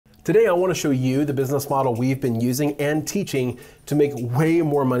Today I want to show you the business model we've been using and teaching to make way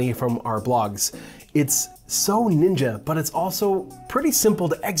more money from our blogs. It's so ninja, but it's also pretty simple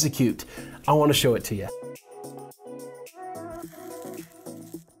to execute. I want to show it to you.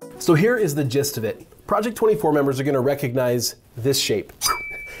 So here is the gist of it. Project 24 members are going to recognize this shape,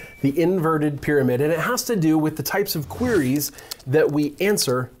 the inverted pyramid, and it has to do with the types of queries that we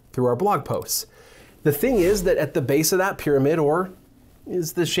answer through our blog posts. The thing is that at the base of that pyramid, or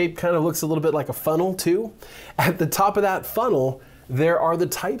is the shape kind of looks a little bit like a funnel too, at the top of that funnel, there are the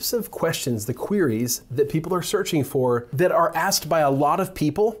types of questions, the queries that people are searching for that are asked by a lot of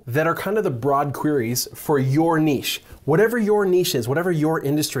people that are kind of the broad queries for your niche. Whatever your niche is, whatever your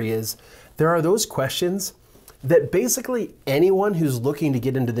industry is, there are those questions that basically anyone who's looking to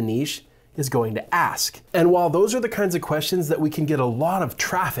get into the niche is going to ask. And while those are the kinds of questions that we can get a lot of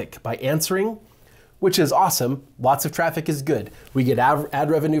traffic by answering, which is awesome, lots of traffic is good. We get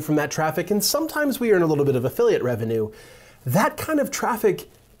ad revenue from that traffic, and sometimes we earn a little bit of affiliate revenue. That kind of traffic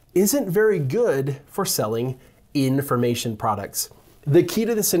isn't very good for selling information products. The key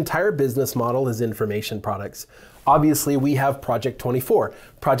to this entire business model is information products. Obviously, we have Project 24.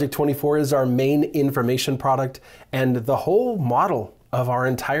 Project 24 is our main information product, and the whole model of our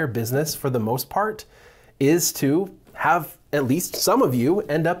entire business, for the most part, is to have at least some of you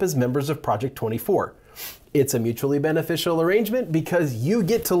end up as members of Project 24. It's a mutually beneficial arrangement because you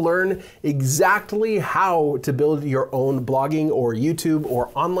get to learn exactly how to build your own blogging or YouTube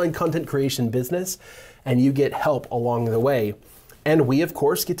or online content creation business, and you get help along the way. And we, of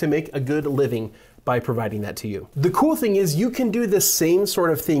course, get to make a good living by providing that to you. The cool thing is you can do the same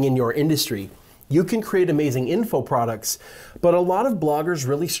sort of thing in your industry. You can create amazing info products, but a lot of bloggers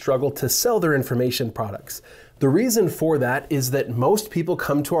really struggle to sell their information products. The reason for that is that most people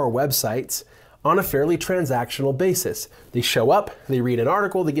come to our websites on a fairly transactional basis. They show up, they read an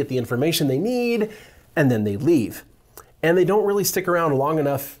article, they get the information they need, and then they leave. And they don't really stick around long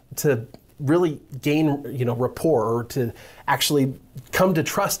enough to really gain, rapport or to actually come to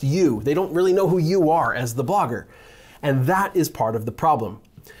trust you. They don't really know who you are as the blogger. And that is part of the problem.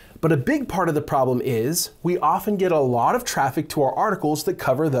 But a big part of the problem is we often get a lot of traffic to our articles that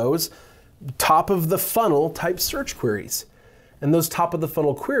cover those top of the funnel type search queries. And those top of the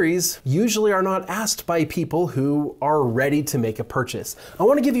funnel queries usually are not asked by people who are ready to make a purchase. I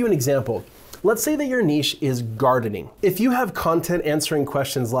want to give you an example. Let's say that your niche is gardening. If you have content answering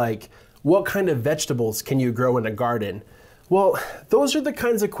questions like, what kind of vegetables can you grow in a garden? Well, those are the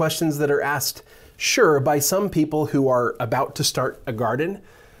kinds of questions that are asked, sure, by some people who are about to start a garden,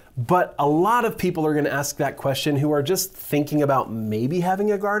 but a lot of people are going to ask that question who are just thinking about maybe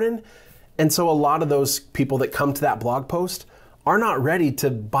having a garden. And so a lot of those people that come to that blog post are not ready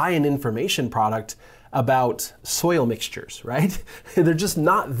to buy an information product about soil mixtures, right? They're just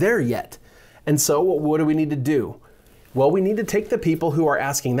not there yet. And so what do we need to do? Well, we need to take the people who are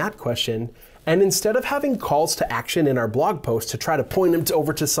asking that question, and instead of having calls to action in our blog post to try to point them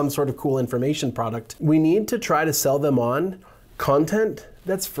over to some sort of cool information product, we need to try to sell them on content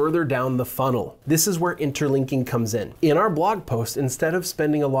that's further down the funnel. This is where interlinking comes in. In our blog post, instead of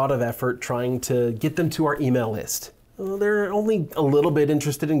spending a lot of effort trying to get them to our email list, they're only a little bit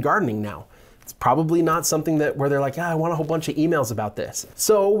interested in gardening now. It's probably not something where they're like, I want a whole bunch of emails about this.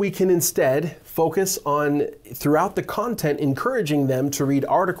 So we can instead focus on, throughout the content, encouraging them to read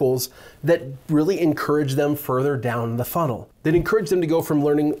articles that really encourage them further down the funnel. That encourage them to go from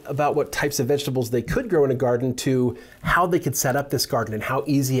learning about what types of vegetables they could grow in a garden to how they could set up this garden and how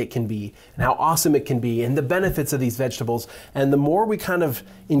easy it can be and how awesome it can be and the benefits of these vegetables. And the more we kind of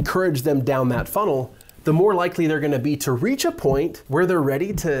encourage them down that funnel, the more likely they're going to be to reach a point where they're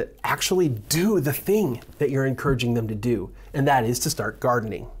ready to actually do the thing that you're encouraging them to do, and that is to start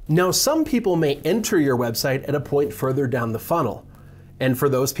gardening. Now, some people may enter your website at a point further down the funnel, and for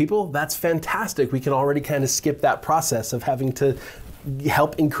those people, that's fantastic. We can already kind of skip that process of having to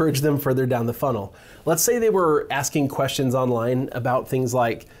help encourage them further down the funnel. Let's say they were asking questions online about things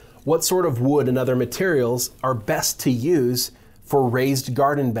like what sort of wood and other materials are best to use for raised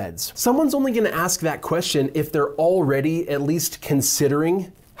garden beds. Someone's only going to ask that question if they're already at least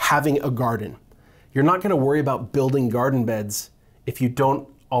considering having a garden. You're not going to worry about building garden beds if you don't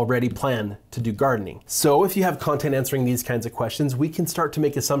already plan to do gardening. So if you have content answering these kinds of questions, we can start to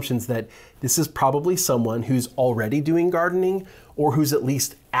make assumptions that this is probably someone who's already doing gardening or who's at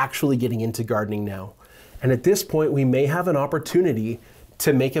least actually getting into gardening now. And at this point, we may have an opportunity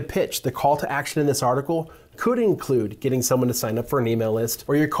to make a pitch. The call to action in this article could include getting someone to sign up for an email list,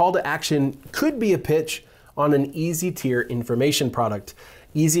 or your call to action could be a pitch on an easy tier information product.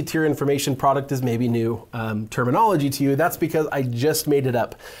 easy tier information product is maybe new terminology to you. That's because I just made it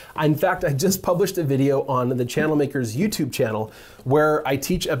up. In fact, I just published a video on the Channel Makers YouTube channel where I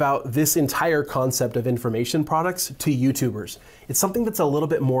teach about this entire concept of information products to YouTubers. It's something that's a little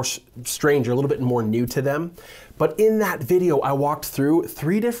bit more strange, or a little bit more new to them. But in that video, I walked through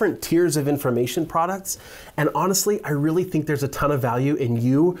 3 different tiers of information products. And honestly, I really think there's a ton of value in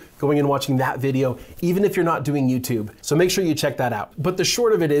you going and watching that video, even if you're not doing YouTube. So make sure you check that out. But the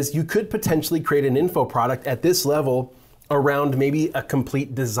short of it is, you could potentially create an info product at this level around maybe a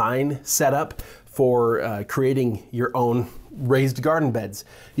complete design setup for creating your own raised garden beds.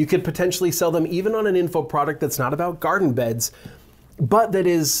 You could potentially sell them even on an info product that's not about garden beds, but that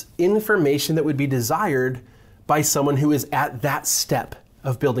is information that would be desired by someone who is at that step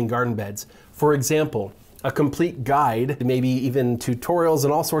of building garden beds. For example, a complete guide, maybe even tutorials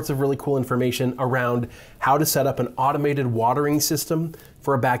and all sorts of really cool information around how to set up an automated watering system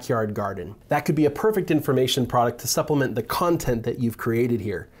for a backyard garden. That could be a perfect information product to supplement the content that you've created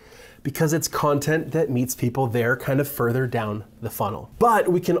here, because it's content that meets people there kind of further down the funnel. But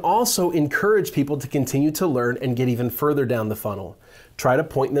we can also encourage people to continue to learn and get even further down the funnel. Try to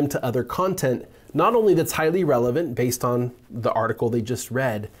point them to other content, not only that's highly relevant based on the article they just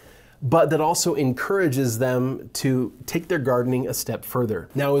read, but that also encourages them to take their gardening a step further.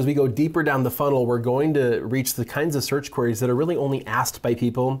 Now, as we go deeper down the funnel, we're going to reach the kinds of search queries that are really only asked by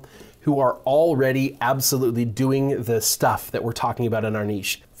people who are already absolutely doing the stuff that we're talking about in our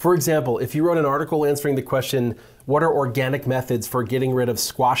niche. For example, if you wrote an article answering the question, what are organic methods for getting rid of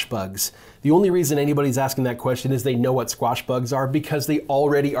squash bugs? The only reason anybody's asking that question is they know what squash bugs are, because they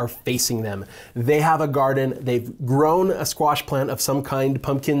already are facing them. They have a garden, they've grown a squash plant of some kind,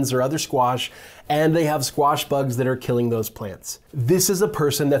 pumpkins or other squash, and they have squash bugs that are killing those plants. This is a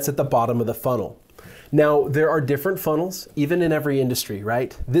person that's at the bottom of the funnel. Now, there are different funnels, even in every industry,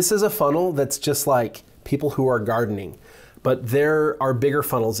 right? This is a funnel that's just like people who are gardening, but there are bigger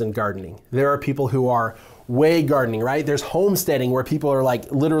funnels in gardening. There are people who are way gardening, right? There's homesteading, where people are like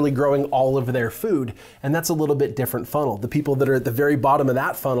literally growing all of their food, and that's a little bit different funnel. The people that are at the very bottom of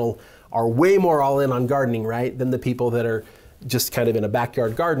that funnel are way more all in on gardening, right, than the people that are just kind of in a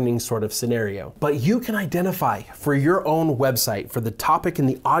backyard gardening sort of scenario. But you can identify for your own website, for the topic and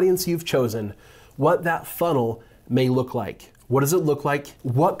the audience you've chosen, what that funnel may look like. What does it look like?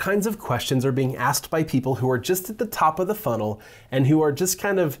 What kinds of questions are being asked by people who are just at the top of the funnel and who are just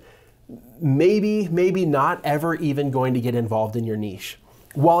kind of maybe not ever even going to get involved in your niche?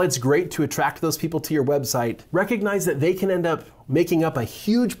 While it's great to attract those people to your website, recognize that they can end up making up a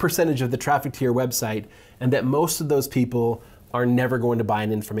huge percentage of the traffic to your website, and that most of those people are never going to buy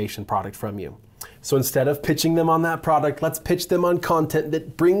an information product from you. So instead of pitching them on that product, let's pitch them on content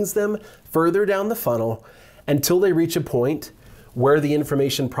that brings them further down the funnel until they reach a point where the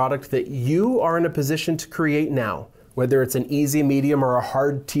information product that you are in a position to create now, whether it's an easy, medium, or a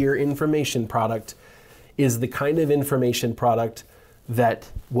hard tier information product, is the kind of information product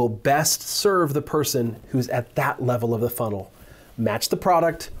that will best serve the person who's at that level of the funnel. Match the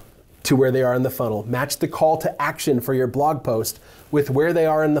product to where they are in the funnel. Match the call to action for your blog post with where they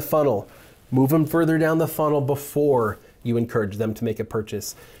are in the funnel. Move them further down the funnel before you encourage them to make a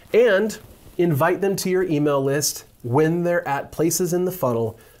purchase. And invite them to your email list when they're at places in the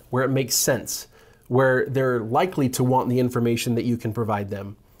funnel where it makes sense, where they're likely to want the information that you can provide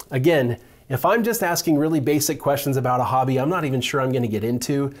them. Again, if I'm just asking really basic questions about a hobby I'm not even sure I'm going to get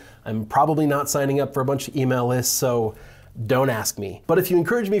into, I'm probably not signing up for a bunch of email lists, so don't ask me. But if you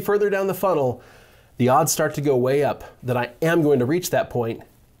encourage me further down the funnel, the odds start to go way up that I am going to reach that point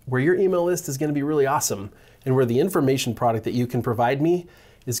where your email list is going to be really awesome, and where the information product that you can provide me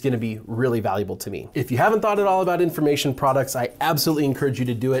is going to be really valuable to me. If you haven't thought at all about information products, I absolutely encourage you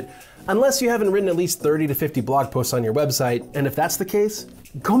to do it, unless you haven't written at least 30 to 50 blog posts on your website. And if that's the case,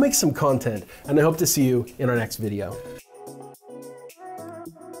 go make some content, and I hope to see you in our next video.